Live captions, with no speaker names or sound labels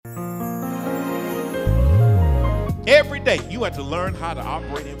Every day you have to learn how to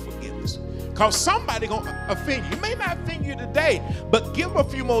operate in forgiveness. Because somebody going to offend you. May not offend you today, but give them a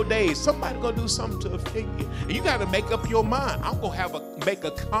few more days. Somebody going to do something to offend you. And you got to make up your mind. I'm going to make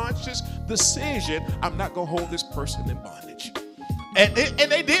a conscious decision. I'm not going to hold this person in bondage. And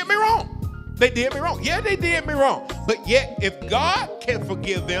they did me wrong. They did me wrong. Yeah, they did me wrong. But yet, if God can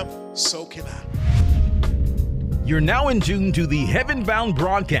forgive them, so can I. You're now in tune to the Heaven Bound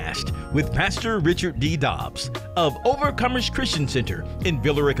broadcast with Pastor Richard D. Dobbs of Overcomers Christian Center in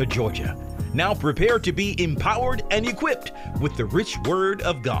Villa Rica, Georgia. Now prepare to be empowered and equipped with the rich word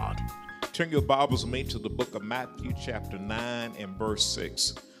of God. Turn your Bibles with me to the book of Matthew chapter 9 and verse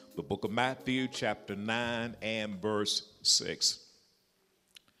 6. The book of Matthew chapter 9 and verse 6.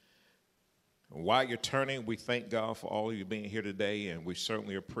 While you're turning, we thank God for all of you being here today, and we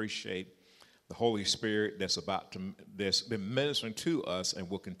certainly appreciate the Holy Spirit that's been ministering to us and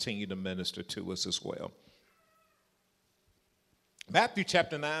will continue to minister to us as well. Matthew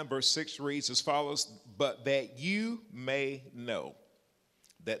chapter 9 verse 6 reads as follows, "But that you may know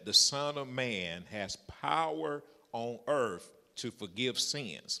that the Son of Man has power on earth to forgive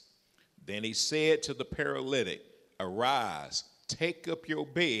sins. Then he said to the paralytic, Arise, take up your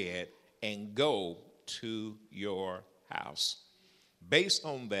bed, and go to your house." Based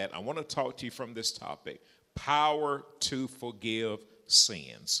on that, I want to talk to you from this topic, power to forgive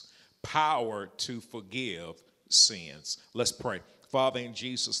sins. Power to forgive sins. Let's pray. Father, in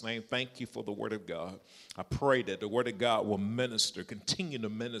Jesus' name, thank you for the word of God. I pray that the word of God will continue to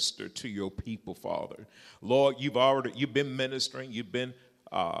minister to your people, Father. Lord, you've been ministering, you've been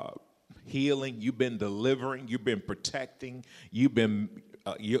healing, you've been delivering, you've been protecting, you've been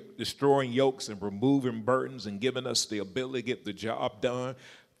destroying yokes and removing burdens and giving us the ability to get the job done.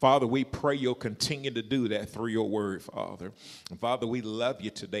 Father, we pray you'll continue to do that through your word, Father. And Father, we love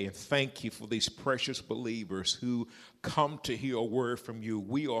you today and thank you for these precious believers who come to hear a word from you.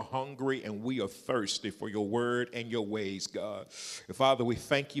 We are hungry and we are thirsty for your word and your ways, God. And Father, we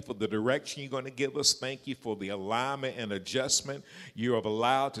thank you for the direction you're going to give us. Thank you for the alignment and adjustment you have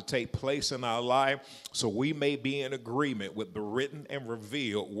allowed to take place in our life so we may be in agreement with the written and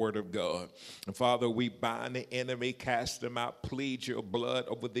revealed word of God. And Father, we bind the enemy, cast them out, plead your blood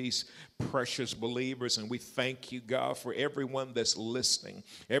over these precious believers, and we thank you, God, for everyone that's listening,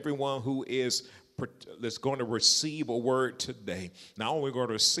 everyone who that's going to receive a word today. Not only going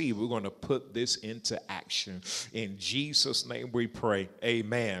to receive, we're going to put this into action. In Jesus' name we pray,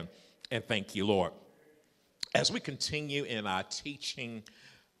 amen, and thank you, Lord. As we continue in our teaching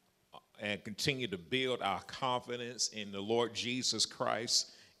and continue to build our confidence in the Lord Jesus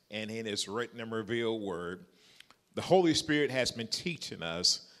Christ and in his written and revealed word, the Holy Spirit has been teaching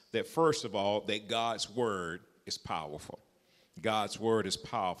us that, first of all, that God's word is powerful. God's word is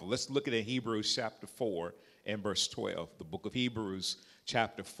powerful. Let's look at it in Hebrews chapter 4 and verse 12. The book of Hebrews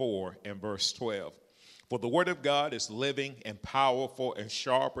chapter 4 and verse 12. "For the word of God is living and powerful and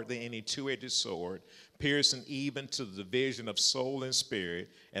sharper than any two-edged sword, piercing even to the division of soul and spirit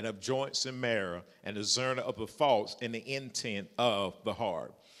and of joints and marrow, and discerner of the thoughts and the intent of the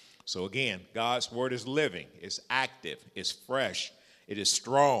heart." So again, God's word is living, it's active, it's fresh, it is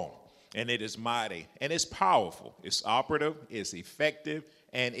strong, and it is mighty, and it's powerful. It's operative, it's effective,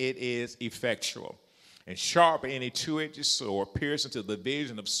 and it is effectual. And sharper any two-edged sword, piercing to the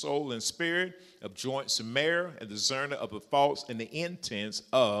division of soul and spirit, of joints and marrow, and discerner of the thoughts and the intents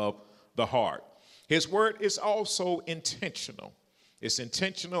of the heart. His word is also intentional. It's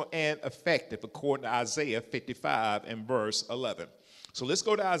intentional and effective, according to Isaiah 55 and verse 11. So let's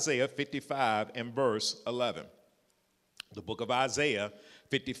go to Isaiah 55 and verse 11. The book of Isaiah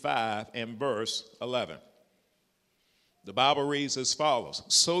 55 and verse 11. The Bible reads as follows: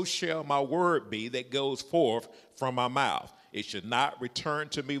 "So shall my word be that goes forth from my mouth. It should not return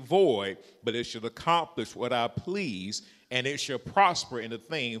to me void, but it should accomplish what I please, and it shall prosper in the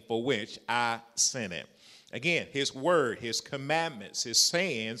thing for which I sent it." Again, his word, his commandments, his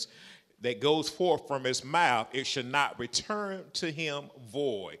sayings that goes forth from his mouth, it should not return to him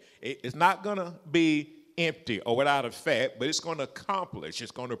void. It's not going to be empty or without effect, but it's going to accomplish,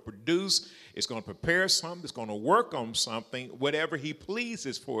 it's going to produce, it's going to prepare something, it's going to work on something, whatever he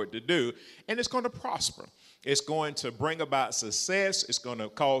pleases for it to do, and it's going to prosper. It's going to bring about success. It's going to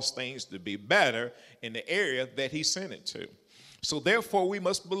cause things to be better in the area that he sent it to. So therefore, we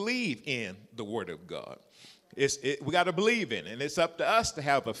must believe in the word of God. We got to believe in it, and it's up to us to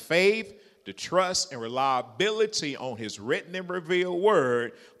have the faith, the trust, and reliability on his written and revealed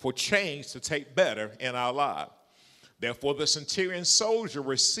word for change to take better in our lives. Therefore, the centurion soldier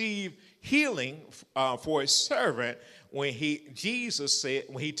received healing for his servant when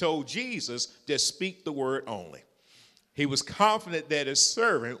he told Jesus, just speak the word only. He was confident that his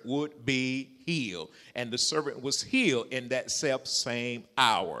servant would be healed, and the servant was healed in that same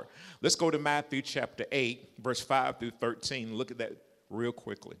hour. Let's go to Matthew chapter 8, verse 5 through 13. Look at that real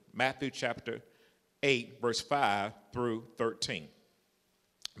quickly. Matthew chapter 8, verse 5 through 13.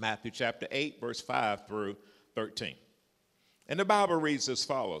 Matthew chapter 8, verse 5 through 13. And the Bible reads as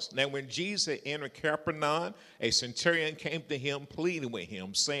follows. Now, when Jesus entered Capernaum, a centurion came to him, pleading with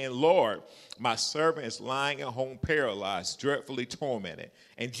him, saying, Lord, my servant is lying at home paralyzed, dreadfully tormented.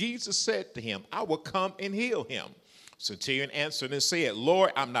 And Jesus said to him, I will come and heal him. Centurion answered and said,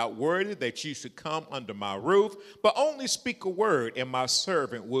 Lord, I'm not worthy that you should come under my roof, but only speak a word, and my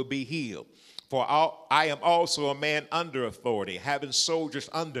servant will be healed. For I am also a man under authority, having soldiers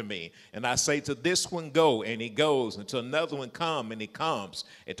under me. And I say to this one, go, and he goes. And to another one, come, and he comes.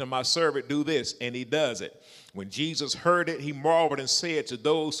 And to my servant, do this, and he does it. When Jesus heard it, he marveled and said to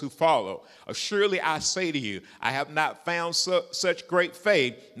those who follow, surely I say to you, I have not found such great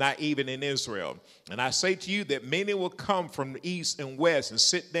faith, not even in Israel. And I say to you that many will come from the east and west and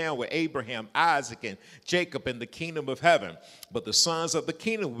sit down with Abraham, Isaac, and Jacob in the kingdom of heaven. But the sons of the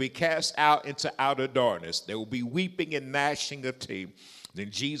kingdom will be cast out into outer darkness. There will be weeping and gnashing of teeth. Then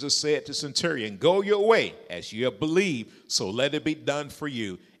Jesus said to centurion, go your way, as you have believed, so let it be done for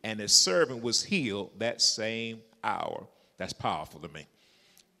you. And his servant was healed that same hour. That's powerful to me.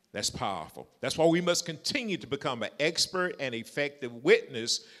 That's powerful. That's why we must continue to become an expert and effective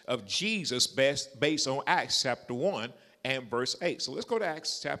witness of Jesus based on Acts chapter 1 and verse 8. So let's go to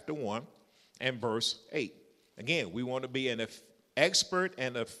Acts chapter 1 and verse 8. Again, we want to be an expert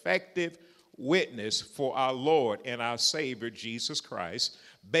and effective witness for our Lord and our Savior, Jesus Christ,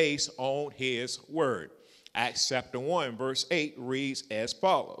 based on his word. Acts chapter 1, verse 8 reads as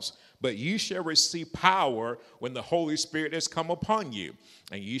follows. But you shall receive power when the Holy Spirit has come upon you.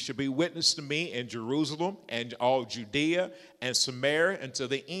 And you shall be witness to me in Jerusalem and all Judea and Samaria and to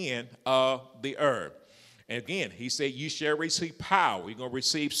the end of the earth. And again, he said, you shall receive power. You're going to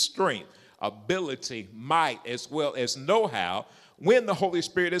receive strength, ability, might, as well as know-how when the Holy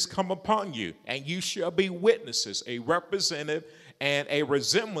Spirit has come upon you. And you shall be witnesses, a representative and a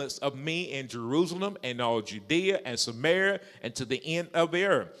resemblance of me in Jerusalem and all Judea and Samaria and to the end of the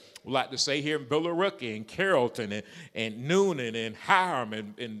earth. We like to say here in Villa Rica and Carrollton and Noonan and Hiram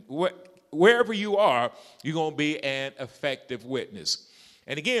and wherever you are, you're going to be an effective witness.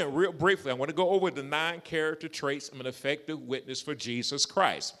 And again, real briefly, I want to go over the 9 character traits of an effective witness for Jesus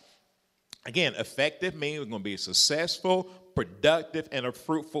Christ. Again, effective means we're going to be a successful, productive, and a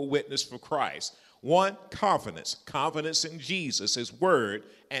fruitful witness for Christ. 1, confidence. Confidence in Jesus, his word,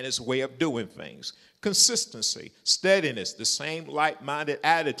 and his way of doing things. Consistency, steadiness, the same like-minded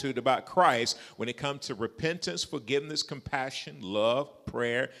attitude about Christ when it comes to repentance, forgiveness, compassion, love,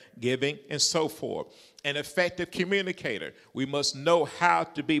 prayer, giving, and so forth. An effective communicator. We must know how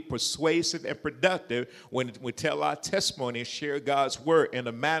to be persuasive and productive when we tell our testimony and share God's word in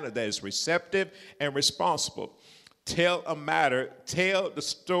a manner that is receptive and responsible. Tell the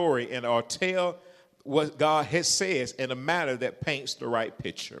story or tell what God has said in a manner that paints the right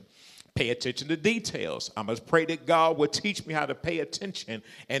picture. Pay attention to details. I must pray that God will teach me how to pay attention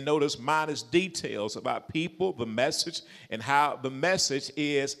and notice minus details about people, the message, and how the message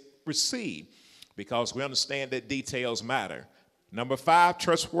is received, because we understand that details matter. Number 5,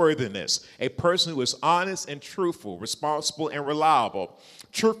 trustworthiness. A person who is honest and truthful, responsible and reliable.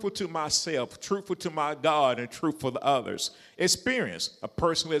 Truthful to myself, truthful to my God, and truthful to others. Experience. A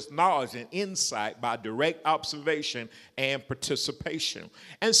person who has knowledge and insight by direct observation and participation.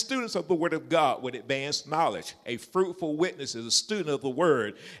 And students of the Word of God with advanced knowledge. A fruitful witness is a student of the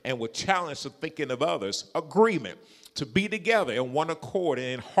Word and will challenge the thinking of others. Agreement. To be together in one accord and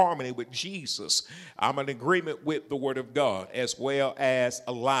in harmony with Jesus. I'm in agreement with the Word of God, as well as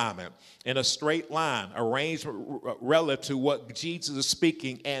alignment in a straight line, arrangement relative to what Jesus is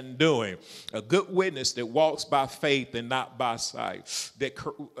speaking and doing. A good witness that walks by faith and not by sight,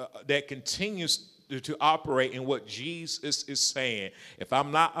 that continues to operate in what Jesus is saying. If I'm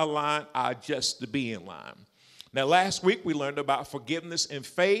not aligned, I adjust to be in line. Now, last week we learned about forgiveness and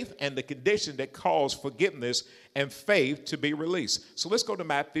faith and the condition that calls forgiveness and faith to be released. So let's go to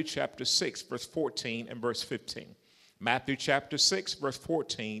Matthew chapter 6, verse 14 and verse 15. Matthew chapter 6, verse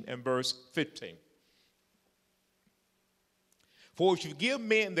 14 and verse 15. For if you forgive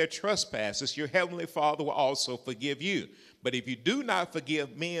men their trespasses, your heavenly Father will also forgive you. But if you do not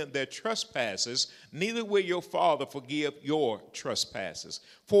forgive men their trespasses, neither will your Father forgive your trespasses.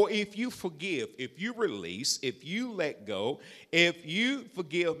 For if you forgive, if you release, if you let go, if you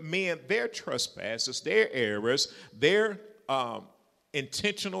forgive men their trespasses, their errors, their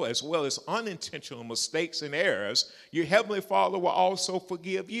intentional as well as unintentional mistakes and errors, your heavenly Father will also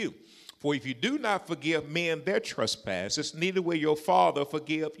forgive you. For if you do not forgive men their trespasses, neither will your Father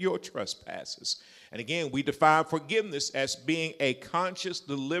forgive your trespasses. And again, we define forgiveness as being a conscious,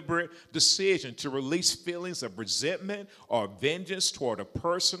 deliberate decision to release feelings of resentment or vengeance toward a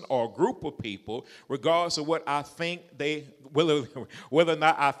person or a group of people, regardless of what I think whether or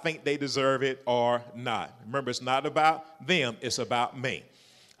not I think they deserve it or not. Remember, it's not about them, it's about me.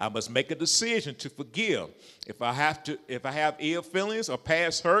 I must make a decision to forgive. If I have ill feelings or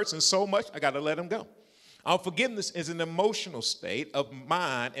past hurts and so much, I got to let them go. Unforgiveness is an emotional state of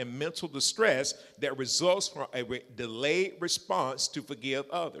mind and mental distress that results from a delayed response to forgive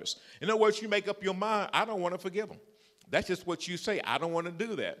others. In other words, you make up your mind, I don't want to forgive them. That's just what you say. I don't want to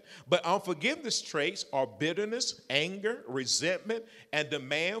do that. But unforgiveness traits are bitterness, anger, resentment, and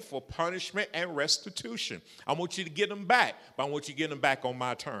demand for punishment and restitution. I want you to get them back, but I want you to get them back on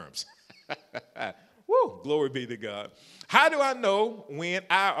my terms. Woo, glory be to God. How do I know when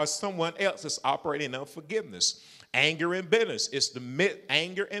I or someone else is operating in unforgiveness? Anger and bitterness. It's the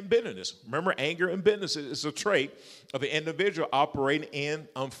anger and bitterness. Remember, anger and bitterness is a trait of an individual operating in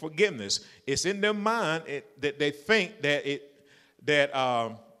unforgiveness. It's in their mind that they think that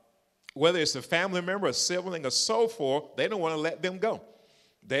whether it's a family member, a sibling, or so forth, they don't want to let them go.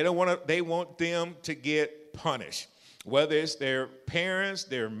 They want them to get punished. Whether it's their parents,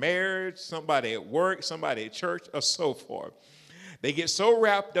 their marriage, somebody at work, somebody at church, or so forth. They get so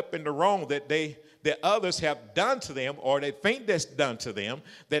wrapped up in the wrong that others have done to them, or they think that's done to them,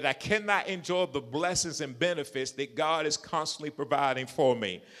 that I cannot enjoy the blessings and benefits that God is constantly providing for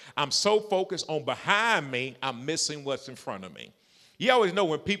me. I'm so focused on behind me, I'm missing what's in front of me. You always know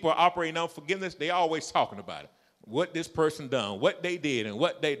when people are operating on forgiveness, they're always talking about it. What this person done, what they did, and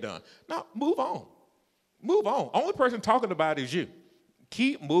what they done. Now, move on. Move on. Only person talking about it is you.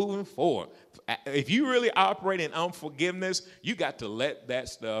 Keep moving forward. If you really operate in unforgiveness, you got to let that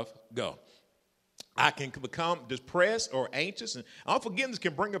stuff go. I can become depressed or anxious, and unforgiveness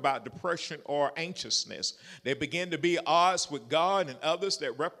can bring about depression or anxiousness. They begin to be at odds with God and others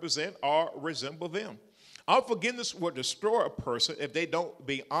that represent or resemble them. Unforgiveness will destroy a person if they don't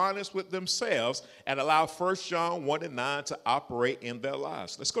be honest with themselves and allow 1 John 1:9 to operate in their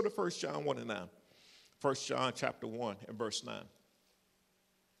lives. Let's go to 1 John 1:9. 1 John chapter 1 and verse 9.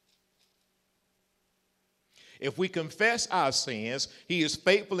 If we confess our sins, he is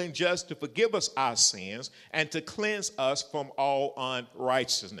faithful and just to forgive us our sins and to cleanse us from all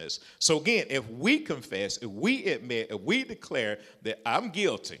unrighteousness. So again, if we confess, if we admit, if we declare that I'm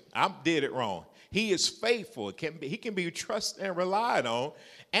guilty, I did it wrong, he is faithful. He can be trusted and relied on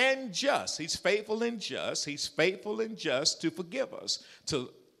and just. He's faithful and just. He's faithful and just to forgive us, to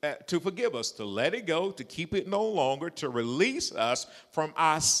let it go, to keep it no longer, to release us from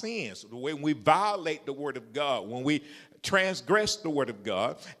our sins. When we violate the word of God, when we transgress the word of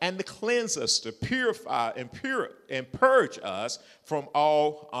God, and to cleanse us, to purify and purge us from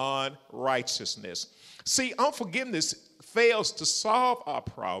all unrighteousness. See, unforgiveness fails to solve our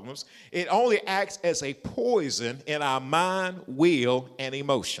problems. It only acts as a poison in our mind, will, and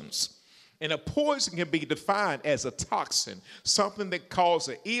emotions. And a poison can be defined as a toxin, something that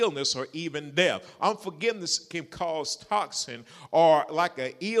causes illness or even death. Unforgiveness can cause toxin or like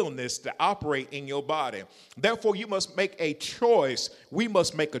an illness to operate in your body. Therefore, you must make a choice. We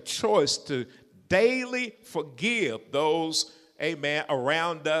must make a choice to daily forgive those, amen,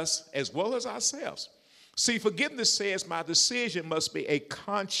 around us as well as ourselves. See, forgiveness says my decision must be a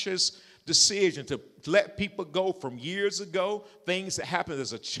conscious decision to let people go from years ago, things that happened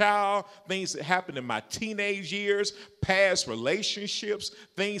as a child, things that happened in my teenage years, past relationships,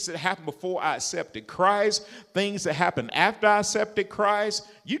 things that happened before I accepted Christ, things that happened after I accepted Christ.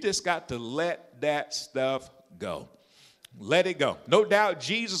 You just got to let that stuff go. Let it go. No doubt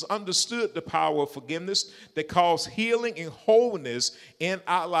Jesus understood the power of forgiveness that caused healing and wholeness in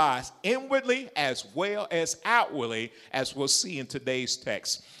our lives, inwardly as well as outwardly, as we'll see in today's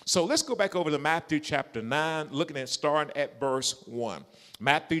text. So let's go back over to Matthew chapter 9, starting at verse 1.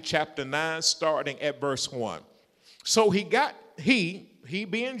 Matthew chapter 9, starting at verse 1. So he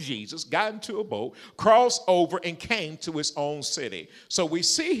being Jesus, got into a boat, crossed over, and came to his own city. So we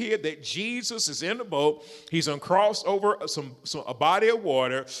see here that Jesus is in the boat. He's crossed over a body of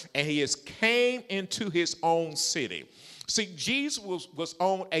water, and he has came into his own city. See, Jesus was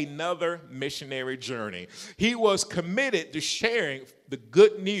on another missionary journey. He was committed to sharing the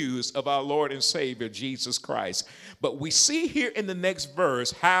good news of our Lord and Savior, Jesus Christ. But we see here in the next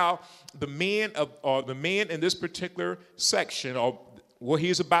verse how the men in this particular section, or what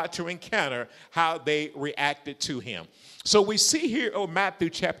he's about to encounter, how they reacted to him. So we see here in Matthew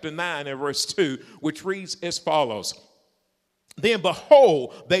chapter 9 and verse 2, which reads as follows. Then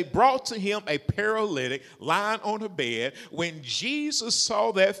behold, they brought to him a paralytic lying on a bed. When Jesus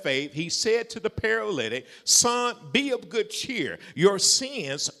saw their faith, he said to the paralytic, "Son, be of good cheer. Your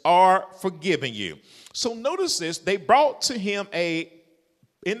sins are forgiven you." So notice this. They brought to him a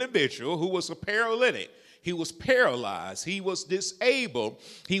individual who was a paralytic. He was paralyzed. He was disabled.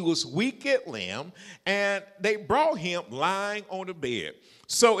 He was weak at limb. And they brought him lying on the bed.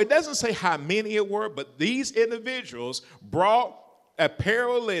 So it doesn't say how many it were, but these individuals brought a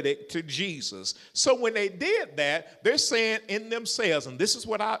paralytic to Jesus. So when they did that, they're saying in themselves, and this is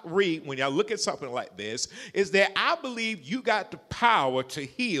what I read when y'all look at something like this, is that I believe you got the power to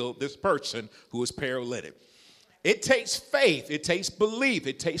heal this person who is paralytic. It takes faith, it takes belief,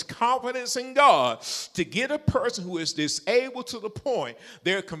 it takes confidence in God to get a person who is disabled to the point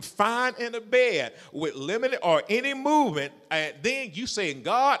they're confined in a bed with limited or any movement, and then you say,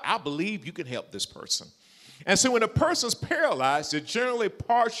 God, I believe you can help this person. And so when a person's paralyzed, they're generally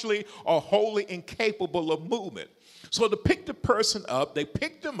partially or wholly incapable of movement. So to pick the person up, they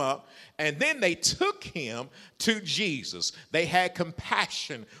picked him up, and then they took him to Jesus. They had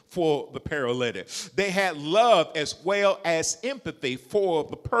compassion for the paralytic. They had love as well as empathy for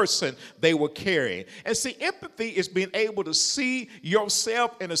the person they were carrying. And see, empathy is being able to see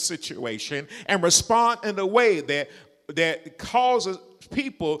yourself in a situation and respond in a way that causes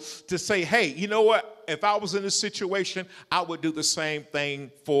people to say, hey, you know what? If I was in this situation, I would do the same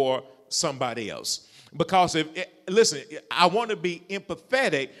thing for somebody else. Because listen, I want to be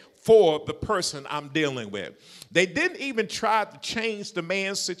empathetic for the person I'm dealing with. They didn't even try to change the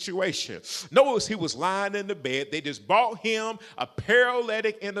man's situation. Notice he was lying in the bed. They just brought him a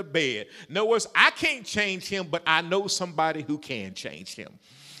paralytic in the bed. Notice I can't change him, but I know somebody who can change him.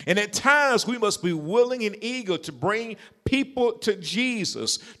 And at times we must be willing and eager to bring people to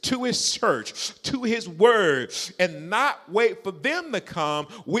Jesus, to his church, to his word, and not wait for them to come.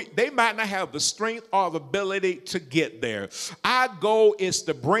 They might not have the strength or the ability to get there. Our goal is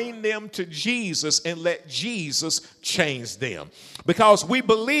to bring them to Jesus and let Jesus change them. Because we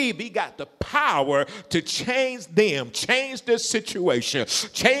believe he got the power to change them, change their situation,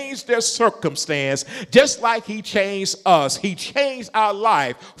 change their circumstance, just like he changed us. He changed our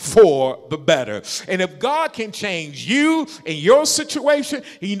life for the better. And if God can change you in your situation,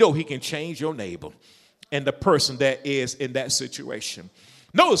 you know he can change your neighbor and the person that is in that situation.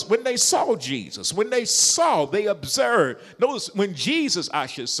 Notice when they saw Jesus, they observed. Notice when Jesus, I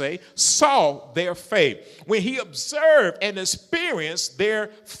should say, saw their faith. When he observed and experienced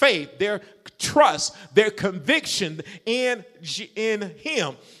their faith, their trust, their conviction in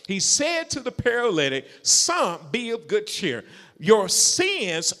him, he said to the paralytic, "Son, be of good cheer. Your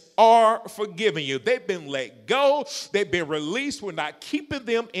sins are forgiven you." They've been let go. They've been released. We're not keeping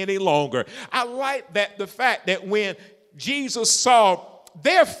them any longer. I like the fact that when Jesus saw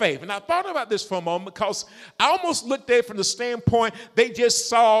their faith, and I thought about this for a moment because I almost looked at it from the standpoint they just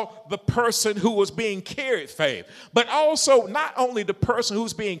saw the person who was being carried faith, but also not only the person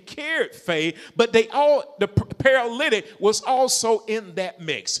who's being carried faith, but the paralytic was also in that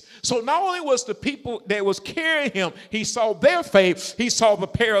mix. So not only was the people that was carrying him, he saw their faith, he saw the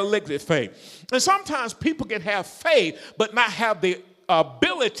paralytic faith. And sometimes people can have faith but not have the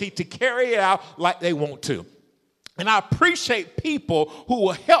ability to carry it out like they want to. And I appreciate people who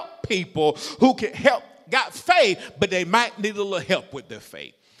will help people who can help, got faith, but they might need a little help with their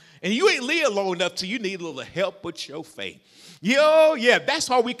faith. And you ain't live long enough till you need a little help with your faith. Yeah, that's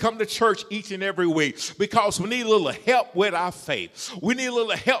why we come to church each and every week, because we need a little help with our faith. We need a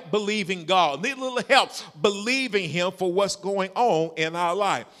little help believing God. We need a little help believing him for what's going on in our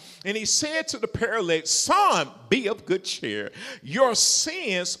life. And he said to the paralytic, "Son, be of good cheer. Your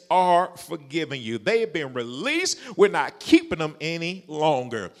sins are forgiven you." They have been released. We're not keeping them any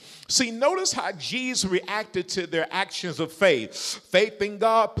longer. See, notice how Jesus reacted to their actions of faith. Faith in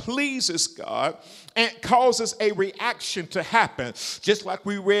God pleases God and causes a reaction to happen. Just like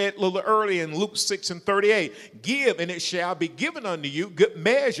we read a little earlier in Luke 6:38. Give, and it shall be given unto you. Good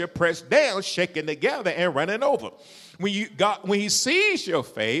measure, pressed down, shaken together, and running over. When he sees your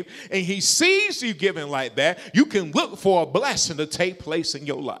faith and he sees you giving like that, you can look for a blessing to take place in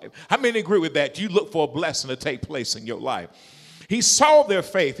your life. How many agree with that? You look for a blessing to take place in your life. He saw their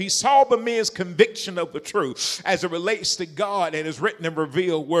faith. He saw the men's conviction of the truth as it relates to God and his written and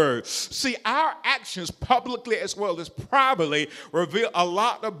revealed word. See, our actions publicly as well as privately reveal a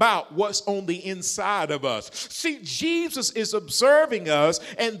lot about what's on the inside of us. See, Jesus is observing us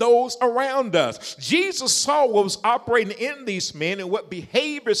and those around us. Jesus saw what was operating in these men and what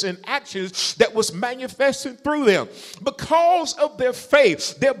behaviors and actions that was manifesting through them. Because of their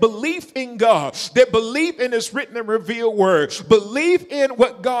faith, their belief in God, their belief in his written and revealed word, belief in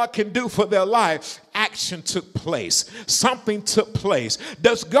what God can do for their life, action took place. Something took place.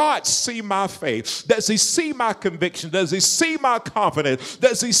 Does God see my faith? Does he see my conviction? Does he see my confidence?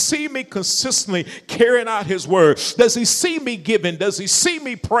 Does he see me consistently carrying out his word? Does he see me giving? Does he see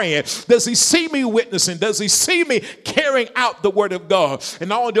me praying? Does he see me witnessing? Does he see me carrying out the word of God? And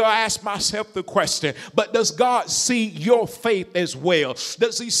not only do I ask myself the question, but does God see your faith as well?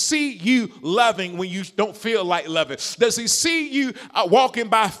 Does he see you loving when you don't feel like loving? Does he see you walking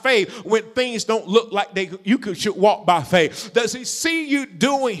by faith when things don't look like should walk by faith? Does he see you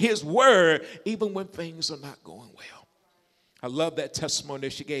doing his word even when things are not going well? I love that testimony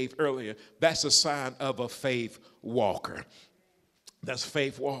that she gave earlier. That's a sign of a faith walker. That's a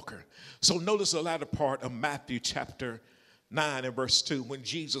faith walker. So notice the latter part of Matthew chapter 9 and verse 2. When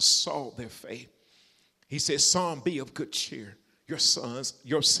Jesus saw their faith, he said, "Son, be of good cheer. Your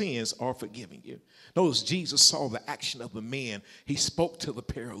sins are forgiven you." Notice Jesus saw the action of the men. He spoke to the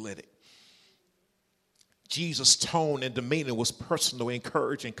paralytic. Jesus' tone and demeanor was personal,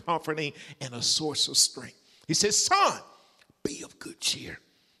 encouraging, comforting, and a source of strength. He said, "Son, be of good cheer.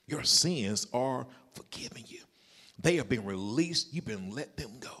 Your sins are forgiven you." They have been released. You've been let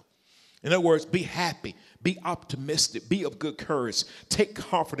them go. In other words, be happy, be optimistic, be of good courage. Take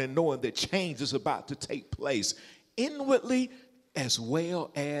comfort in knowing that change is about to take place inwardly as well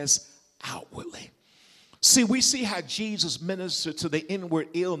as outwardly. See, we see how Jesus ministered to the inward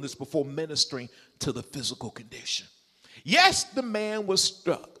illness before ministering to the physical condition. Yes, the man was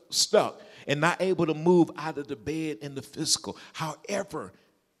stuck and not able to move out of the bed in the physical. However,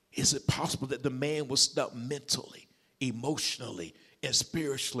 is it possible that the man was stuck mentally, emotionally, and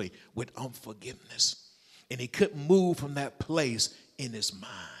spiritually with unforgiveness? And he couldn't move from that place in his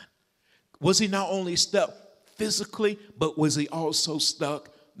mind. Was he not only stuck physically, but was he also stuck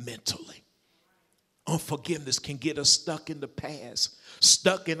mentally? Unforgiveness can get us stuck in the past,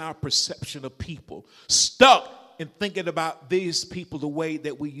 stuck in our perception of people, stuck in thinking about these people the way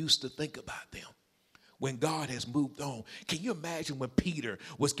that we used to think about them when God has moved on. Can you imagine when Peter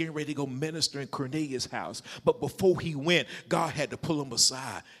was getting ready to go minister in Cornelius' house, but before he went, God had to pull him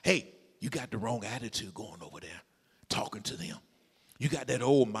aside. "Hey, you got the wrong attitude going over there, talking to them. You got that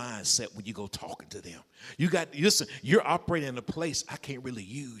old mindset when you go talking to them. Listen, you're operating in a place I can't really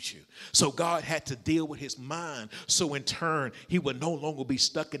use you." So God had to deal with his mind. So in turn, he would no longer be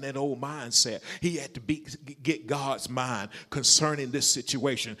stuck in that old mindset. He had to get God's mind concerning this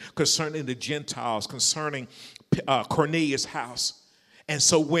situation, concerning the Gentiles, concerning Cornelius' house. And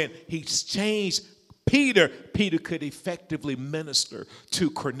so when he changed Peter could effectively minister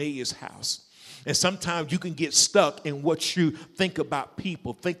to Cornelius' house. And sometimes you can get stuck in what you think about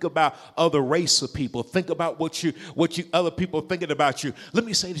people, think about other race of people, think about what other people are thinking about you. Let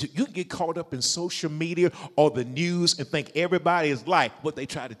me say this: you can get caught up in social media or the news and think everybody is like what they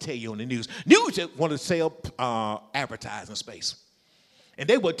try to tell you on the news. News just want to sell advertising space, and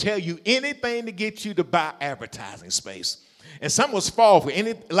they will tell you anything to get you to buy advertising space. And some will fall for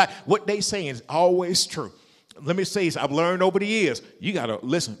like what they say is always true. Let me say this, I've learned over the years, you got to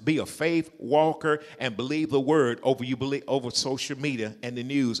listen, be a faith walker and believe the word over social media and the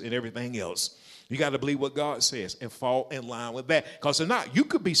news and everything else. You got to believe what God says and fall in line with that. Because if not, you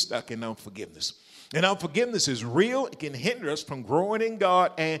could be stuck in unforgiveness. And unforgiveness is real. It can hinder us from growing in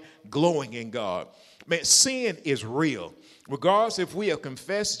God and glowing in God. Man, sin is real. Regardless if we have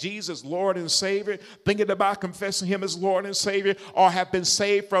confessed Jesus Lord and Savior, thinking about confessing him as Lord and Savior, or have been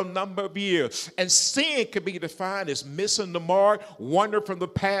saved for a number of years. And sin can be defined as missing the mark, wandering from the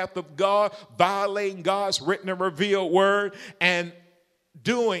path of God, violating God's written and revealed word, and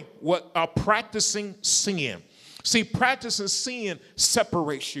practicing sin. See, practicing sin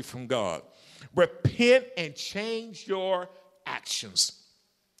separates you from God. Repent and change your actions.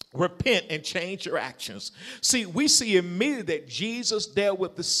 Repent and change your actions. See, we see immediately that Jesus dealt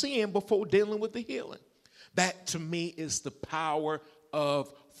with the sin before dealing with the healing. That, to me, is the power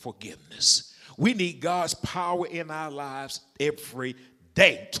of forgiveness. We need God's power in our lives every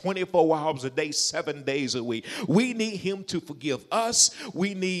day, 24 hours a day, 7 days a week. We need him to forgive us.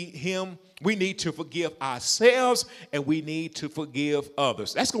 We need to forgive ourselves, and we need to forgive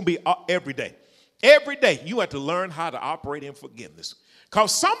others. That's going to be every day. Every day, you have to learn how to operate in forgiveness.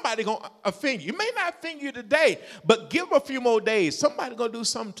 Because somebody going to offend you. You may not offend you today, but give a few more days. Somebody going to do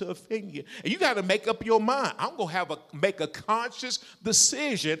something to offend you. And you got to make up your mind. I'm going to make a conscious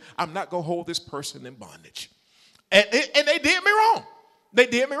decision. I'm not going to hold this person in bondage. And they did me wrong. They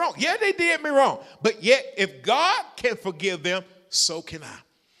did me wrong. Yeah, they did me wrong. But yet, if God can forgive them, so can I.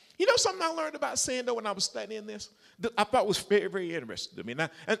 You know something I learned about sin, though, when I was studying this? I thought was very, very interesting to me. Now,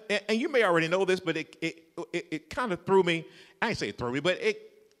 and you may already know this, but it kind of threw me. I ain't say it threw me, but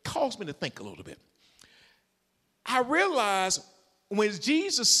it caused me to think a little bit. I realized when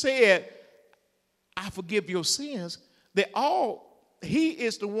Jesus said, I forgive your sins, that he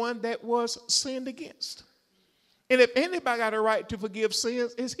is the one that was sinned against. And if anybody got a right to forgive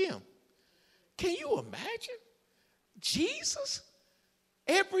sins, it's him. Can you imagine? Jesus?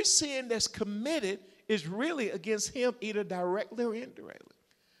 Every sin that's committed is really against him, either directly or indirectly.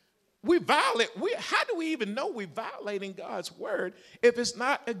 How do we even know we're violating God's word if it's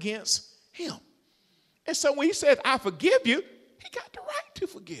not against him? And so when he says, I forgive you, he got the right to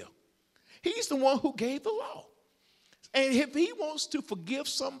forgive. He's the one who gave the law. And if he wants to forgive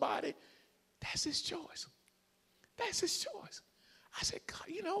somebody, that's his choice. That's his choice. I said, God,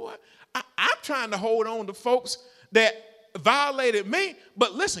 you know what? I'm trying to hold on to folks that violated me,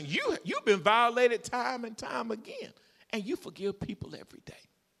 but listen, you've been violated time and time again, and you forgive people every day.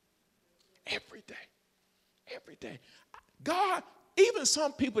 Every day. Every day. God, even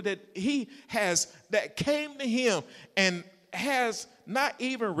some people that came to him and has not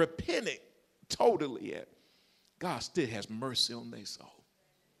even repented totally yet, God still has mercy on their soul.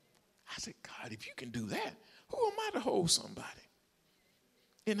 I said, God, if you can do that, who am I to hold somebody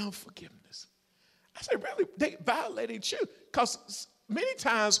in unforgiveness? I said, really, they violated you. Because many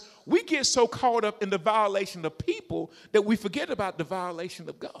times we get so caught up in the violation of people that we forget about the violation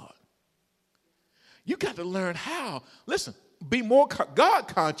of God. You got to learn how. Listen, be more God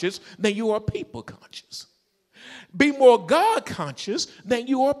conscious than you are people conscious. Be more God conscious than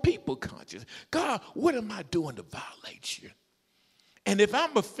you are people conscious. God, what am I doing to violate you? And if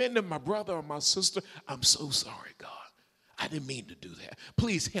I'm offending my brother or my sister, I'm so sorry, God. I didn't mean to do that.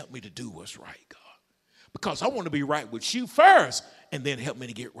 Please help me to do what's right, God. Because I want to be right with you first and then help me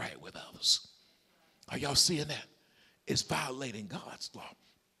to get right with others. Are y'all seeing that? It's violating God's law.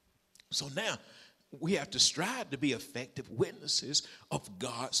 So now we have to strive to be effective witnesses of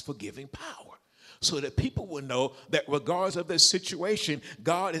God's forgiving power so that people will know that regardless of their situation,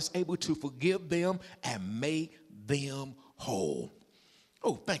 God is able to forgive them and make them whole.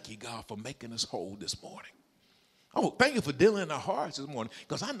 Oh, thank you, God, for making us whole this morning. Oh, thank you for dealing in our hearts this morning,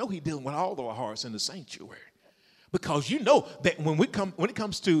 because I know he's dealing with all of our hearts in the sanctuary. Because you know that when it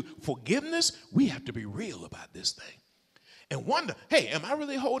comes to forgiveness, we have to be real about this thing. And wonder, hey, am I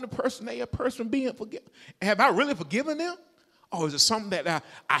really holding a person being forgiven? Have I really forgiven them? Or is it something that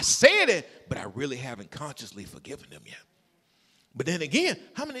I said it, but I really haven't consciously forgiven them yet? But then again,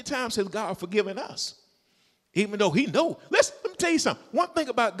 how many times has God forgiven us? Even though he knows. Let me tell you something. One thing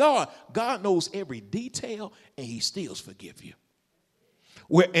about God, God knows every detail and he still forgives you.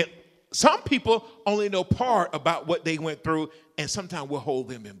 And some people only know part about what they went through, and sometimes we'll hold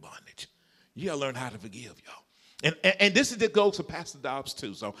them in bondage. You got to learn how to forgive, y'all. And this goes to Pastor Dobbs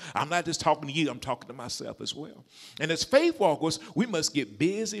too. So I'm not just talking to you, I'm talking to myself as well. And as faith walkers, we must get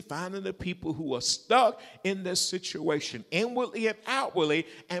busy finding the people who are stuck in this situation, inwardly and outwardly,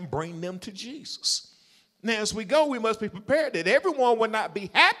 and bring them to Jesus. Now, as we go, we must be prepared that everyone will not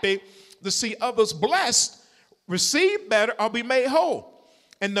be happy to see others blessed, receive better, or be made whole.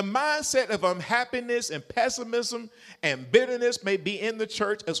 And the mindset of unhappiness and pessimism and bitterness may be in the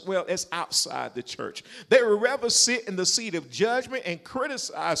church as well as outside the church. They would rather sit in the seat of judgment and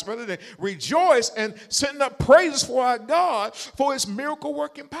criticize rather than rejoice and send up praises for our God for his miracle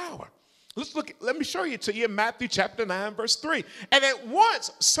working power. Let me show you to you in Matthew chapter 9, verse 3. And at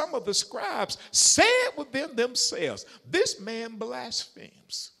once some of the scribes said within themselves, this man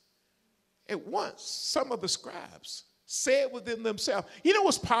blasphemes. At once some of the scribes said within themselves. You know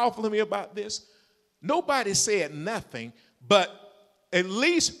what's powerful to me about this? Nobody said nothing, but at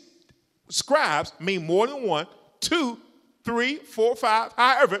least scribes, mean more than one, 2, 3, 4, 5,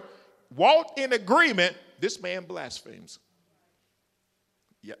 however, walked in agreement, this man blasphemes.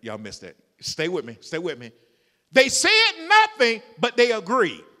 Y'all missed that. Stay with me. Stay with me. They said nothing, but they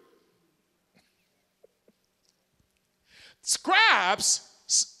agreed. Scribes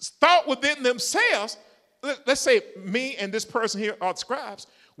thought within themselves, let's say me and this person here are scribes.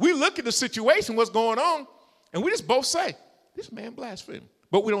 We look at the situation, what's going on, and we just both say, this man blasphemed.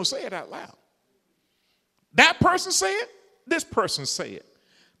 But we don't say it out loud. That person say it, this person say it.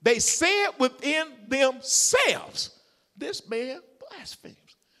 They said within themselves, this man blasphemes.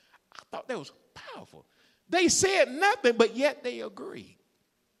 I thought that was powerful. They said nothing, but yet they agreed.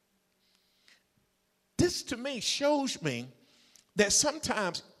 This to me shows me that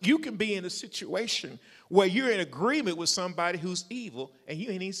sometimes you can be in a situation where you're in agreement with somebody who's evil and you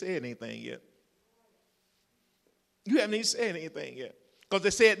ain't even said anything yet. You haven't even said anything yet. Because they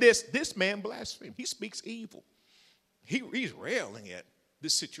said this man blasphemes. He speaks evil. He's railing at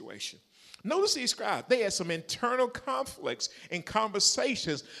this situation. Notice these scribes. They had some internal conflicts and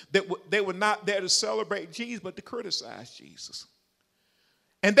conversations that they were not there to celebrate Jesus, but to criticize Jesus.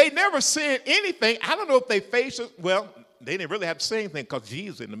 And they never said anything. I don't know if they faced it. Well, they didn't really have to say anything because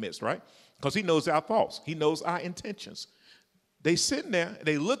Jesus is in the midst, right? Because he knows our thoughts. He knows our intentions. They sitting there,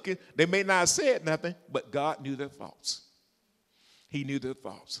 they looking. They may not have said nothing, but God knew their thoughts. He knew their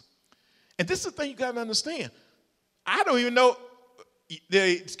thoughts. And this is the thing you got to understand. I don't even know,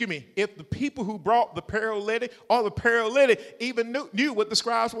 if the people who brought the paralytic or the paralytic even knew what the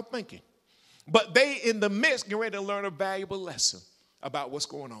scribes were thinking. But they, in the midst, get ready to learn a valuable lesson about what's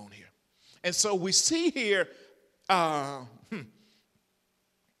going on here. And so we see here,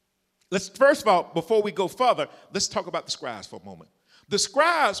 let's first of all, before we go further, let's talk about the scribes for a moment. The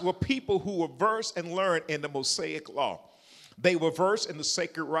scribes were people who were versed and learned in the Mosaic law. They were versed in the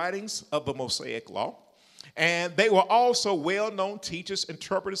sacred writings of the Mosaic law. And they were also well-known teachers,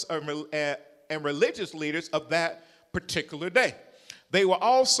 interpreters, and religious leaders of that particular day. They were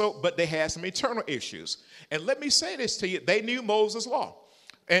also, but they had some eternal issues. And let me say this to you. They knew Moses' law.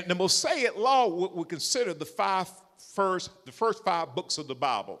 And the Mosaic law would consider the first 5 books of the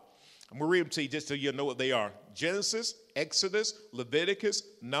Bible. I'm going to read them to you just so you know what they are. Genesis, Exodus, Leviticus,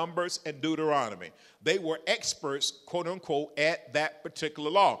 Numbers, and Deuteronomy. They were experts, quote unquote, at that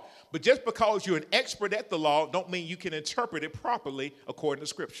particular law. But just because you're an expert at the law don't mean you can interpret it properly according to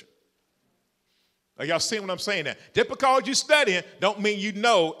Scripture. Are y'all seeing what I'm saying there? Just because you're studying don't mean you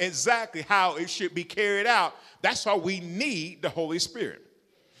know exactly how it should be carried out. That's why we need the Holy Spirit.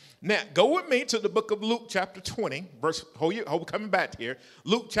 Now, go with me to the book of Luke chapter 20, coming back here.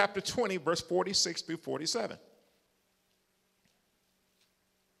 Luke chapter 20, verse 46 through 47.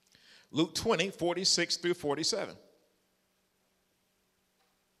 Luke 20, 46 through 47.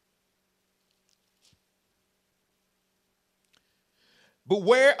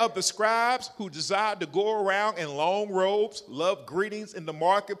 Beware of the scribes who desire to go around in long robes, love greetings in the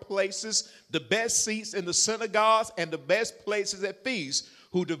marketplaces, the best seats in the synagogues, and the best places at feasts,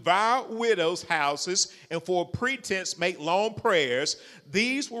 who devour widows' houses and for a pretense make long prayers.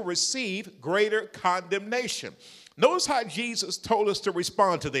 These will receive greater condemnation. Notice how Jesus told us to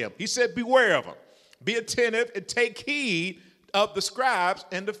respond to them. He said, beware of them. Be attentive and take heed of the scribes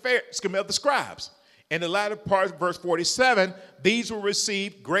and of the scribes. In the latter part of verse 47, these will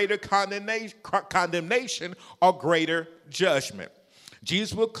receive greater condemnation or greater judgment.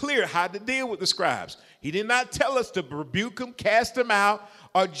 Jesus was clear how to deal with the scribes. He did not tell us to rebuke them, cast them out,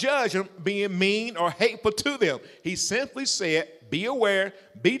 or judge them being mean or hateful to them. He simply said, be aware,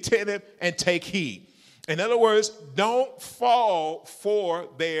 be attentive, and take heed. In other words, don't fall for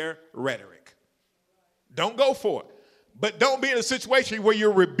their rhetoric. Don't go for it. But don't be in a situation where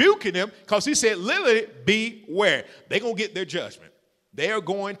you're rebuking them, because he said, literally, beware. They're going to get their judgment. They are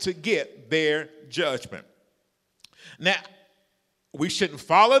going to get their judgment. Now, we shouldn't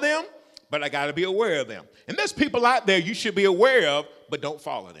follow them, but I got to be aware of them. And there's people out there you should be aware of, but don't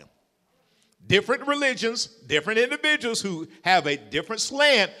follow them. Different religions, different individuals who have a different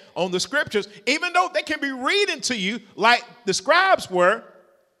slant on the scriptures, even though they can be reading to you like the scribes were,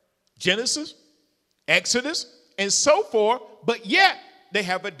 Genesis, Exodus, and so forth, but yet they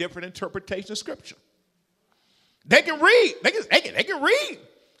have a different interpretation of scripture. They can read. They can read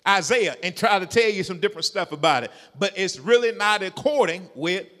Isaiah and try to tell you some different stuff about it, but it's really not according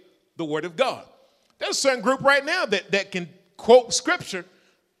with the word of God. There's a certain group right now that can quote scripture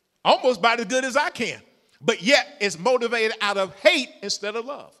almost about as good as I can, but yet it's motivated out of hate instead of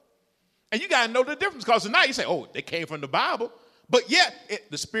love. And you got to know the difference, because tonight you say, oh, they came from the Bible, but yet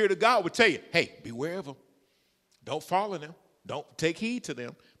the Spirit of God would tell you, hey, beware of them. Don't follow them. Don't take heed to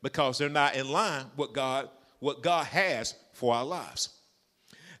them, because they're not in line with what God has for our lives.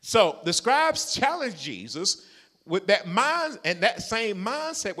 So the scribes challenged Jesus with that mind, and that same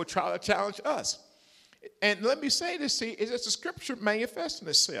mindset would try to challenge us. And let me say this, see, is that the scripture manifesting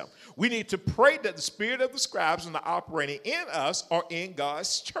itself. We need to pray that the spirit of the scribes is not operating in us or in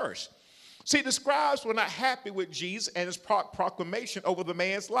God's church. See, the scribes were not happy with Jesus and his proclamation over the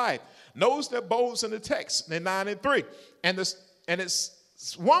man's life. Notice their boldness in the text in 9 and 3.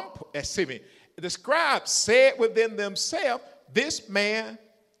 The scribes said within themselves, this man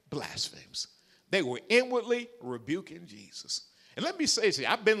blasphemies. They were inwardly rebuking Jesus. And let me say to you,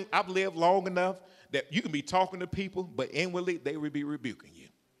 I've lived long enough that you can be talking to people, but inwardly they will be rebuking you.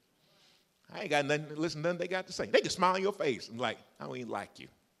 I ain't got nothing to listen to nothing they got to say. They can smile in your face and like, I don't even like you.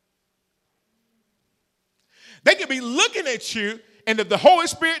 They can be looking at you, and if the Holy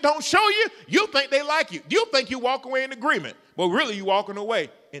Spirit don't show you, you'll think they like you. You'll think you walk away in agreement. But really you're walking away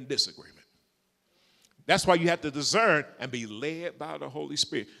in disagreement. That's why you have to discern and be led by the Holy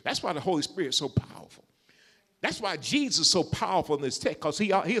Spirit. That's why the Holy Spirit is so powerful. That's why Jesus is so powerful in this text, because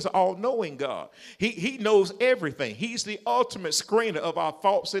he is an all-knowing God. He knows everything. He's the ultimate screener of our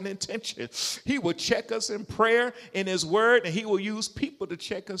thoughts and intentions. He will check us in prayer, in his word, and he will use people to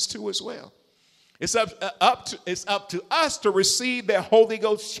check us too as well. It's up to us to receive that Holy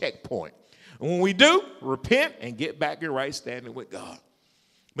Ghost checkpoint. And when we do, repent and get back in right standing with God.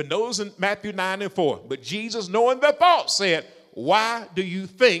 But notice in Matthew 9:4, but Jesus, knowing their thoughts, said, why do you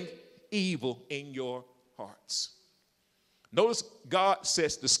think evil in your hearts? Notice God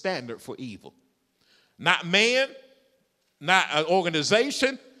sets the standard for evil. Not man, not an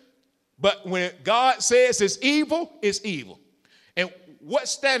organization, but when God says it's evil, it's evil. And what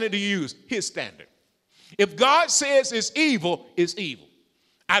standard do you use? His standard. If God says it's evil, it's evil.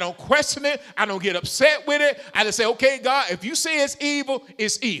 I don't question it. I don't get upset with it. I just say, okay, God, if you say it's evil,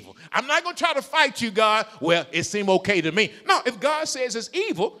 it's evil. I'm not going to try to fight you, God. Well, it seemed okay to me. No, if God says it's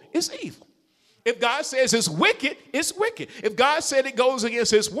evil, it's evil. If God says it's wicked, it's wicked. If God said it goes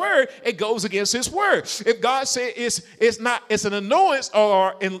against his word, it goes against his word. If God said it's an annoyance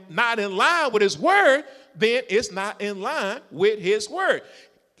or not in line with his word, then it's not in line with his word.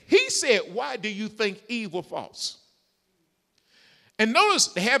 He said, why do you think evil thoughts? And notice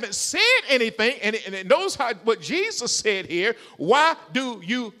they haven't said anything, and notice what Jesus said here. Why do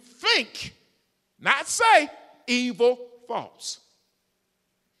you think, not say, evil thoughts?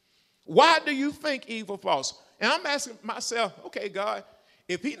 Why do you think evil thoughts? And I'm asking myself, okay, God,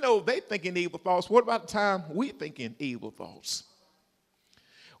 if he knows they thinking evil thoughts, what about the time we thinking evil thoughts?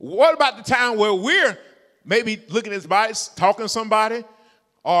 What about the time where we're maybe looking at his body, talking to somebody,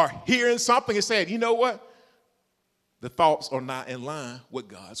 or hearing something and saying, you know what? The thoughts are not in line with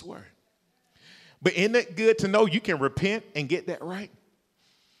God's word. But isn't it good to know you can repent and get that right?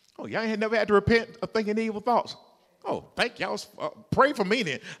 Oh, y'all ain't never had to repent of thinking evil thoughts. Oh, thank y'all. Pray for me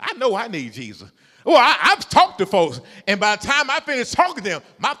then. I know I need Jesus. Well, I've talked to folks, and by the time I finished talking to them,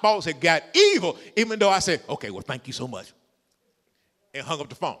 my thoughts had got evil, even though I said, okay, well, thank you so much, and hung up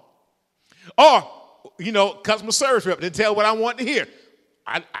the phone. Or, customer service rep didn't tell what I wanted to hear.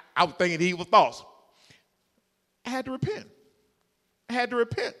 I was thinking evil thoughts. I had to repent.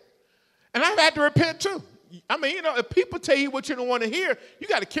 And I've had to repent too. I mean, if people tell you what you don't want to hear, you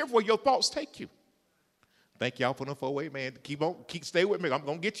got to be careful where your thoughts take you. Thank y'all for the 4-way, man. Stay with me. I'm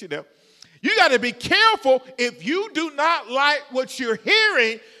going to get you there. You got to be careful if you do not like what you're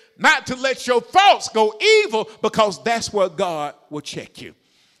hearing, not to let your thoughts go evil, because that's where God will check you.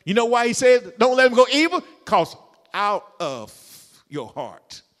 You know why he says don't let them go evil? Because out of your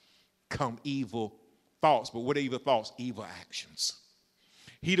heart come evil thoughts. But what are evil thoughts? Evil actions.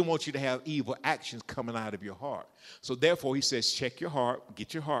 He don't want you to have evil actions coming out of your heart. So therefore, he says, check your heart,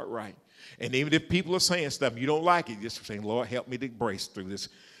 get your heart right. And even if people are saying stuff, you don't like it, just saying, Lord, help me to brace through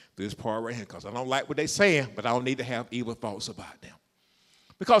this part right here, because I don't like what they're saying, but I don't need to have evil thoughts about them.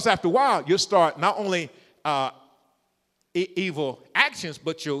 Because after a while, you'll start not only evil actions,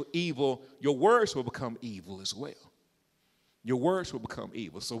 but your words will become evil as well. Your words will become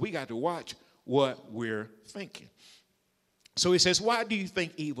evil. So we got to watch what we're thinking. So he says, why do you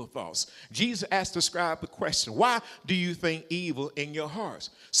think evil thoughts? Jesus asked the scribe the question, why do you think evil in your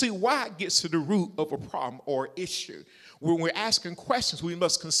hearts? See, why gets to the root of a problem or issue. When we're asking questions, we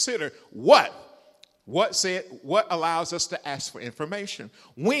must consider what allows us to ask for information.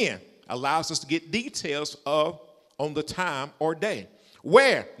 When allows us to get details on the time or day.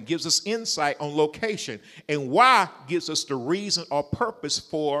 Where gives us insight on location. And why gives us the reason or purpose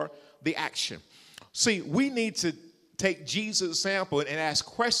for the action. See, we need to take Jesus' example and ask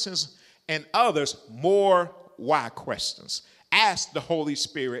questions, and others more why questions. Ask the Holy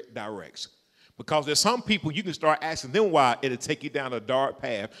Spirit directs. Because there's some people you can start asking them why, it'll take you down a dark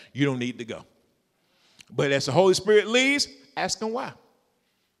path you don't need to go. But as the Holy Spirit leads, ask them why.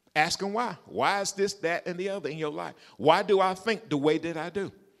 Ask them why. Why is this, that, and the other in your life? Why do I think the way that I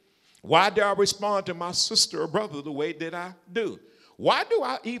do? Why do I respond to my sister or brother the way that I do? Why do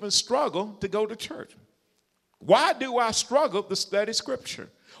I even struggle to go to church? Why do I struggle to study scripture?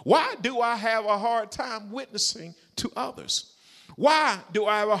 Why do I have a hard time witnessing to others? Why do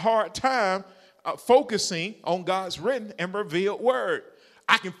I have a hard time focusing on God's written and revealed word?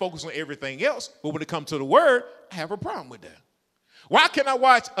 I can focus on everything else, but when it comes to the word, I have a problem with that. Why can't I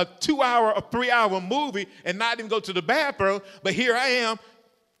watch a 2-hour or 3-hour movie and not even go to the bathroom, but here I am,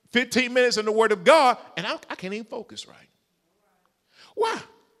 15 minutes in the word of God, and I can't even focus right?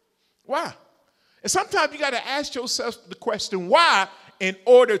 Why? And sometimes you got to ask yourself the question, why, in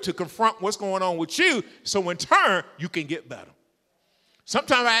order to confront what's going on with you, so in turn, you can get better.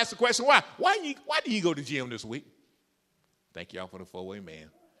 Sometimes I ask the question, why? Why do you go to the gym this week? Thank y'all for the 4-way man.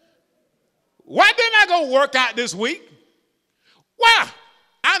 Why didn't I go work out this week? Why?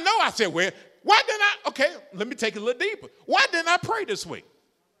 I know I said, well, why didn't I? Okay, let me take it a little deeper. Why didn't I pray this week?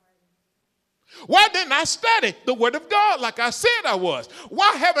 Why didn't I study the word of God like I said I was?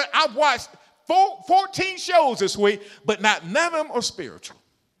 Why haven't I watched 14 shows this week, but none of them are spiritual?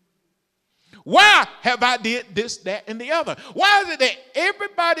 Why have I did this, that, and the other? Why is it that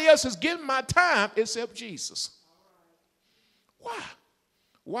everybody else is giving my time except Jesus? Why?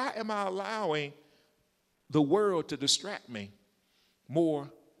 Why am I allowing the world to distract me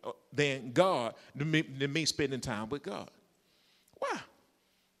more than God, than me spending time with God? Why?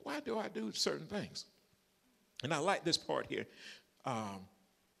 Why do I do certain things? And I like this part here.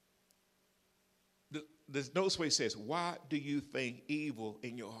 Notice where it says, why do you think evil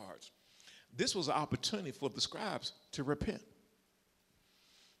in your hearts? This was an opportunity for the scribes to repent.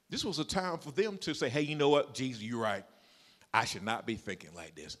 This was a time for them to say, hey, you know what, Jesus, you're right. I should not be thinking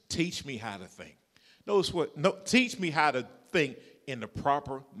like this. Teach me how to think. Notice what? No, teach me how to think in the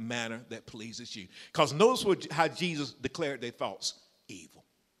proper manner that pleases you. Because notice how Jesus declared their thoughts evil.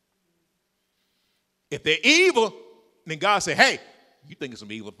 If they're evil, then God said, hey, you think of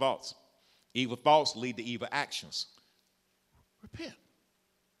some evil thoughts. Evil thoughts lead to evil actions. Repent.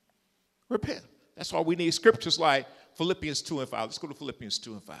 Repent. That's why we need scriptures like Philippians 2 and 5. Let's go to Philippians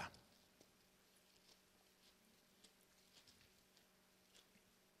 2 and 5.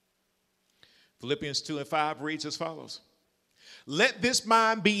 Philippians 2 and 5 reads as follows. Let this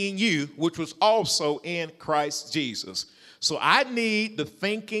mind be in you, which was also in Christ Jesus. So I need the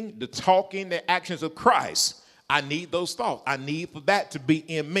thinking, the talking, the actions of Christ. I need those thoughts. I need for that to be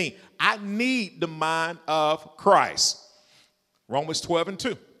in me. I need the mind of Christ. Romans 12 and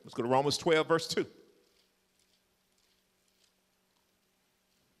 2. Let's go to Romans 12, verse 2.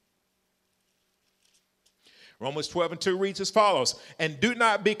 Romans 12 and 2 reads as follows. And do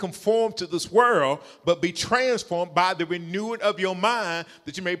not be conformed to this world, but be transformed by the renewing of your mind,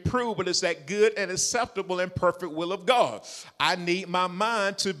 that you may prove what is that good and acceptable and perfect will of God. I need my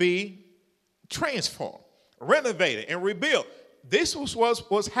mind to be transformed, renovated, and rebuilt. This was what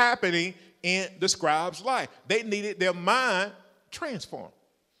was happening in the scribes' life. They needed their mind transformed.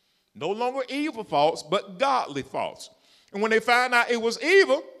 No longer evil thoughts, but godly thoughts. And when they found out it was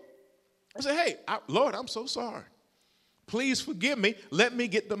evil, I said, hey, Lord, I'm so sorry. Please forgive me. Let me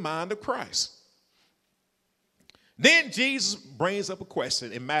get the mind of Christ. Then Jesus brings up a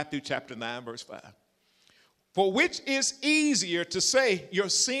question in Matthew chapter 9, verse 5. For which is easier to say, your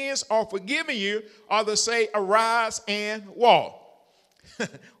sins are forgiven you, or to say, arise and walk?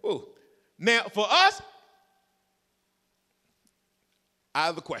 Now, for us, I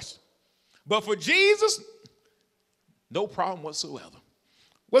have a question. But for Jesus, no problem whatsoever.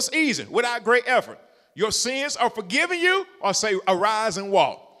 What's easier? Without great effort. Your sins are forgiven you, or say, arise and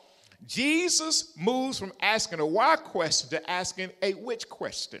walk? Jesus moves from asking a why question to asking a which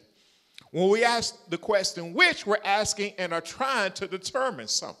question. When we ask the question which, we're asking and are trying to determine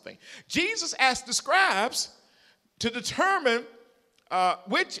something. Jesus asked the scribes to determine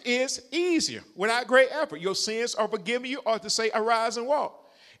which is easier without great effort. Your sins are forgiven you, or to say, arise and walk?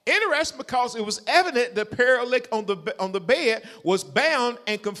 Interesting, because it was evident the paralytic on the bed was bound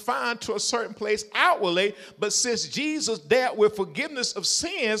and confined to a certain place outwardly. But since Jesus dealt with forgiveness of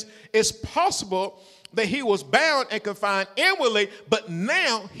sins, it's possible that he was bound and confined inwardly, but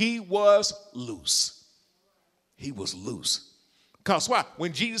now he was loose. He was loose. Because why?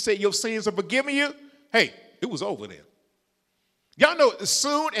 When Jesus said your sins are forgiven you, hey, it was over then. Y'all know as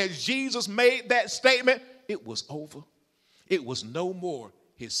soon as Jesus made that statement, it was over. It was no more.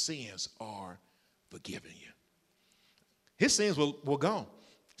 His sins are forgiven you. His sins were gone.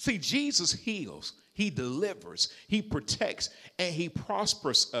 See, Jesus heals, he delivers, he protects, and he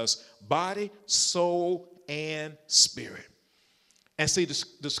prospers us body, soul, and spirit. And see,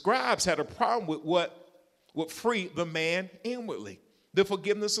 the scribes had a problem with what would free the man inwardly, the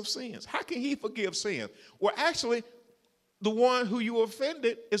forgiveness of sins. How can he forgive sin? Well, actually, the one who you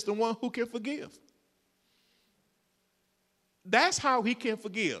offended is the one who can forgive. That's how he can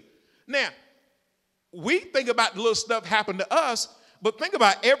forgive. Now, we think about the little stuff happened to us, but think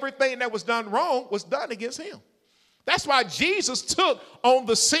about everything that was done wrong was done against him. That's why Jesus took on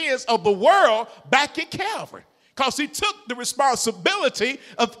the sins of the world back at Calvary. Because he took the responsibility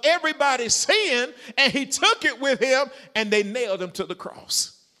of everybody's sin and he took it with him and they nailed him to the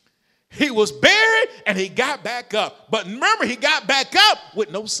cross. He was buried and he got back up. But remember, he got back up with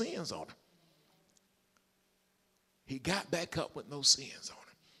no sins on him. He got back up with no sins on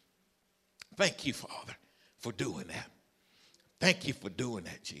him. Thank you, Father, for doing that. Thank you for doing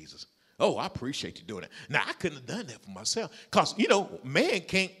that, Jesus. Oh, I appreciate you doing that. Now, I couldn't have done that for myself because, man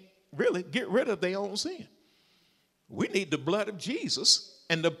can't really get rid of their own sin. We need the blood of Jesus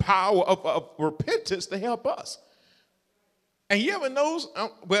and the power of repentance to help us. And you ever knows,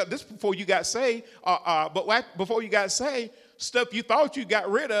 this before you got saved, but before you got saved, stuff you thought you got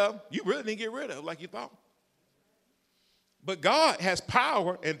rid of, you really didn't get rid of like you thought. But God has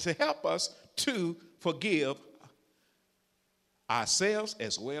power and to help us to forgive ourselves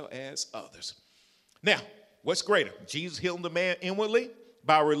as well as others. Now, what's greater? Jesus healed the man inwardly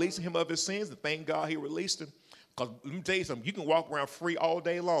by releasing him of his sins, and thank God he released him. Because let me tell you something, you can walk around free all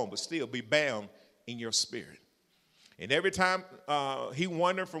day long, but still be bound in your spirit. And every time he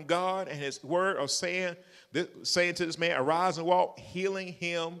wandered from God and his word of saying to this man, arise and walk, healing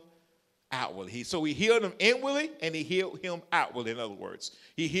him outwardly. So he healed him inwardly and he healed him outwardly, in other words.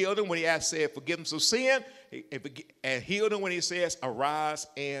 He healed him when he said forgiveness of sin, and healed him when he says arise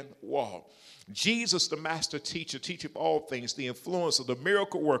and walk. Jesus, the master teacher, teacheth all things. The influence of the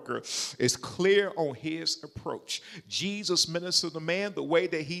miracle worker is clear on his approach. Jesus ministered the man the way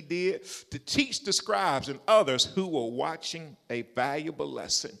that he did to teach the scribes and others who were watching a valuable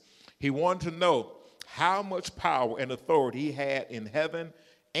lesson. He wanted to know how much power and authority he had in heaven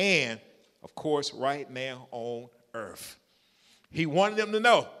and, of course, right now on earth. He wanted them to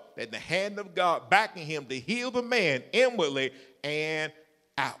know that the hand of God backing him to heal the man inwardly and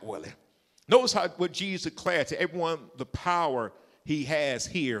outwardly. Notice what Jesus declared to everyone the power he has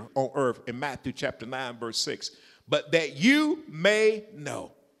here on earth in Matthew chapter 9, verse 6. But that you may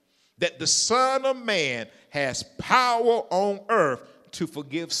know that the Son of Man has power on earth to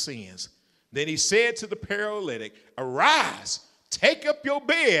forgive sins. Then he said to the paralytic, arise, take up your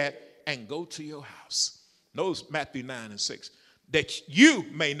bed, and go to your house. Notice Matthew 9 and 6. That you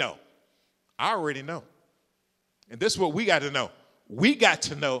may know. I already know. And this is what we got to know. We got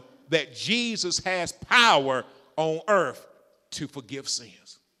to know that Jesus has power on earth to forgive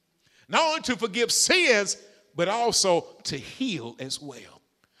sins. Not only to forgive sins, but also to heal as well.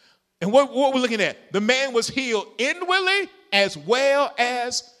 And what we're looking at, the man was healed inwardly as well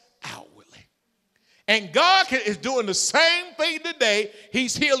as outwardly. And God is doing the same thing today.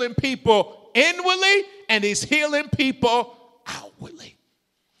 He's healing people inwardly and he's healing people outwardly.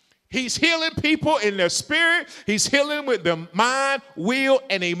 He's healing people in their spirit. He's healing with their mind, will,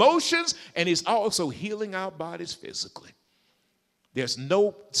 and emotions. And he's also healing our bodies physically. There's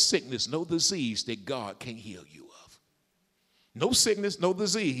no sickness, no disease that God can't heal you of. No sickness, no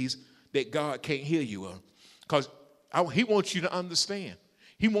disease that God can't heal you of. Because he wants you to understand.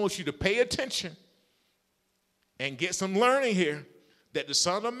 He wants you to pay attention and get some learning here that the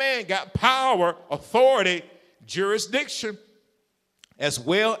Son of Man got power, authority, jurisdiction, as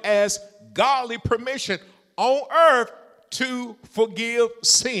well as godly permission on earth to forgive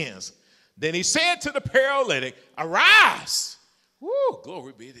sins. Then he said to the paralytic, arise. Woo,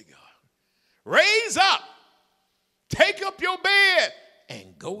 glory be to God. Raise up, take up your bed,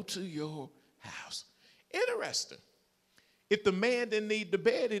 and go to your house. Interesting. If the man didn't need the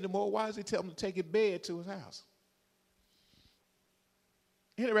bed anymore, why does he tell him to take his bed to his house?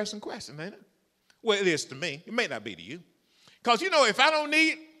 Interesting question, ain't it? Well, it is to me. It may not be to you. Because, if I don't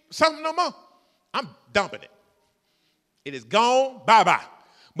need something no more, I'm dumping it. It is gone, bye-bye.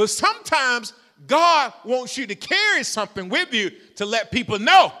 But sometimes God wants you to carry something with you to let people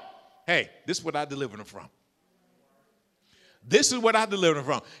know, hey, this is what I delivered them from. This is what I delivered them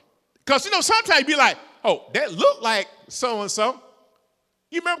from. Because, sometimes you be like, oh, that looked like so-and-so.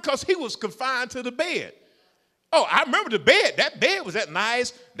 You remember, because he was confined to the bed. Oh, I remember the bed. That bed was that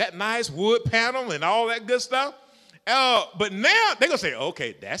nice wood panel and all that good stuff. But now they're going to say,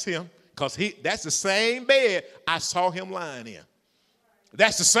 okay, that's him. Because that's the same bed I saw him lying in.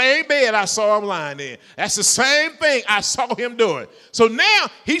 That's the same bed I saw him lying in. That's the same thing I saw him doing. So now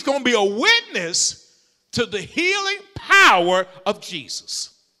he's going to be a witness to the healing power of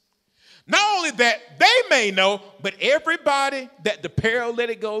Jesus. Not only that they may know, but everybody that the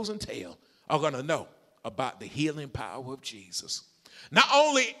paralytic goes and tell are going to know about the healing power of Jesus. Not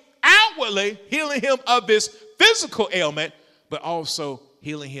only outwardly healing him of his physical ailment, but also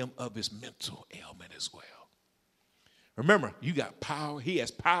healing him of his mental ailment as well. Remember, you got power. He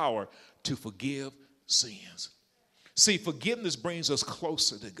has power to forgive sins. See, forgiveness brings us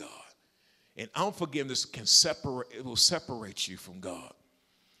closer to God. And unforgiveness it will separate you from God.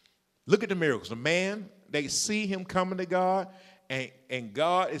 Look at the miracles. The man, they see him coming to God, and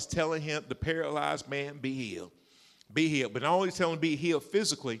God is telling him, the paralyzed man, be healed. Be healed. But not only telling him to be healed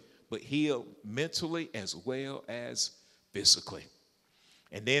physically, but healed mentally as well as physically.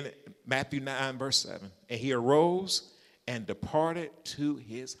 And then Matthew 9, verse 7, and he arose and departed to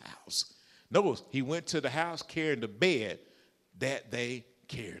his house. Notice, he went to the house carrying the bed that they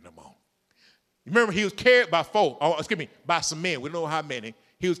carried him on. Remember, he was carried by by some men. We don't know how many.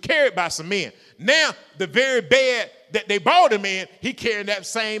 He was carried by some men. Now, the very bed that they brought him in, he carried that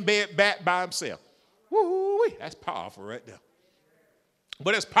same bed back by himself. Woo-wee, that's powerful right there.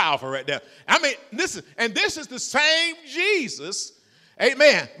 But it's powerful right there. I mean, this is the same Jesus,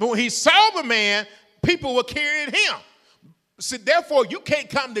 amen. But when he saw the man, people were carrying him. So therefore, you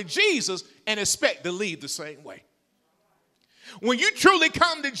can't come to Jesus and expect to leave the same way. When you truly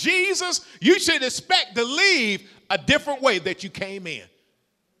come to Jesus, you should expect to leave a different way that you came in.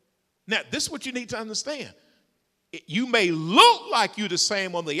 Now, this is what you need to understand. You may look like you're the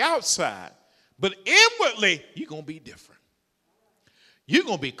same on the outside, but inwardly, you're going to be different. You're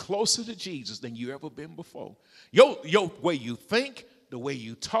going to be closer to Jesus than you ever been before. Your way you think, the way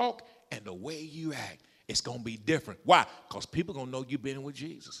you talk, and the way you act, it's going to be different. Why? Because people are going to know you've been with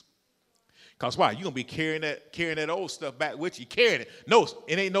Jesus. Because why? You're going to be carrying that old stuff back with you. Carrying it. No,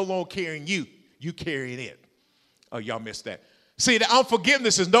 it ain't no longer carrying you. You carrying it. Oh, y'all missed that. See, the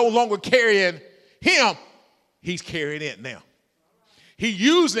unforgiveness is no longer carrying him. He's carrying it now. He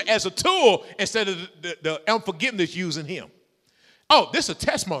used it as a tool instead of the unforgiveness using him. Oh, this is a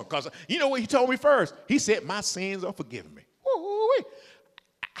testimony, because you know what he told me first? He said, my sins are forgiven me. Woo-wee.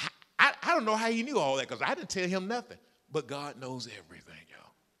 I don't know how he knew all that, because I didn't tell him nothing. But God knows everything,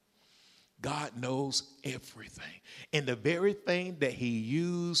 y'all. God knows everything. And the very thing that he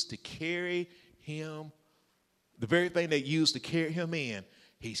used to carry him, the very thing that used to carry him in,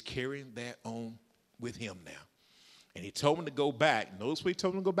 he's carrying that on with him now. And he told him to go back. Notice what he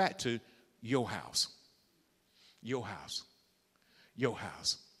told him to go back to? Your house. Your house. Your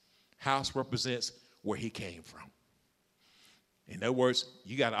house. House represents where he came from. In other words,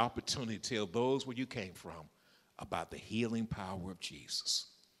 you got an opportunity to tell those where you came from about the healing power of Jesus.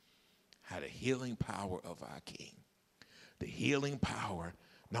 How the healing power of our King. The healing power,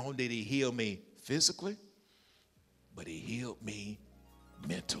 not only did he heal me physically, but he healed me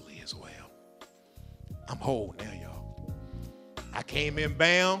mentally as well. I'm whole now, y'all. I came in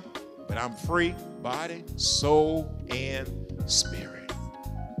bound, but I'm free, body, soul, and spirit.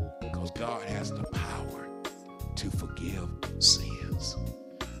 Because God has the power to forgive sins.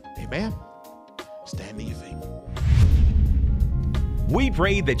 Amen? Stand to your feet. We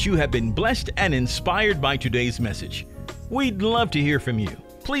pray that you have been blessed and inspired by today's message. We'd love to hear from you.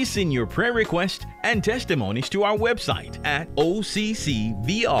 Please send your prayer requests and testimonies to our website at occvr.org.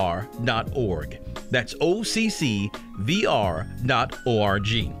 That's occvr.org.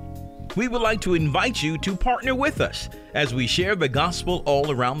 We would like to invite you to partner with us as we share the gospel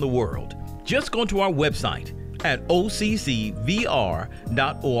all around the world. Just go to our website at occvr.org.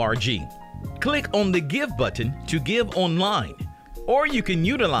 Click on the Give button to give online, or you can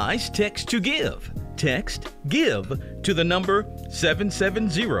utilize Text to Give. Text GIVE to the number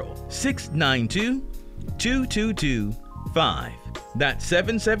 770-692-2225. That's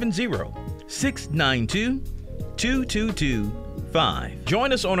 770-692-2225.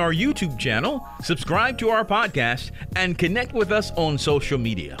 Join us on our YouTube channel, subscribe to our podcast, and connect with us on social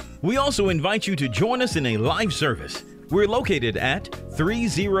media. We also invite you to join us in a live service. We're located at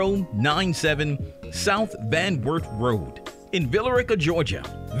 3097 South Van Wert Road in Villa Rica, Georgia.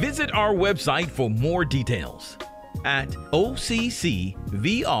 Visit our website for more details at occvr.org.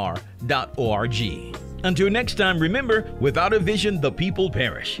 Until next time, remember, without a vision, the people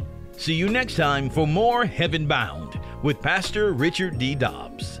perish. See you next time for more Heaven Bound with Pastor Richard D.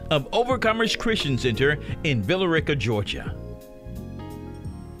 Dobbs of Overcomers Christian Center in Villa Rica, Georgia.